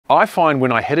I find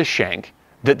when I hit a shank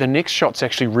that the next shot's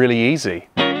actually really easy.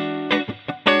 I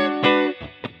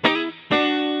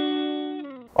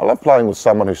love playing with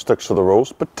someone who sticks to the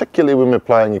rules, particularly when we're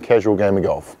playing a casual game of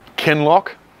golf.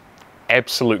 Kinlock,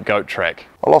 absolute goat track.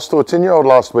 I lost to a 10-year-old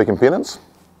last week in Pennants.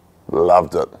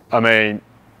 Loved it. I mean,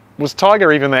 was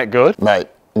Tiger even that good? Mate,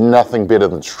 nothing better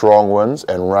than strong winds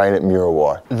and rain at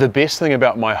Muriwai. The best thing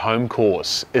about my home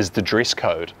course is the dress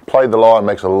code. Played the line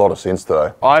makes a lot of sense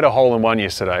today. I had a hole-in-one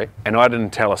yesterday and I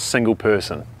didn't tell a single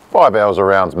person. 5 hours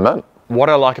around's mint. What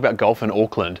I like about golf in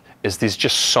Auckland is there's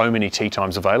just so many tee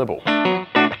times available.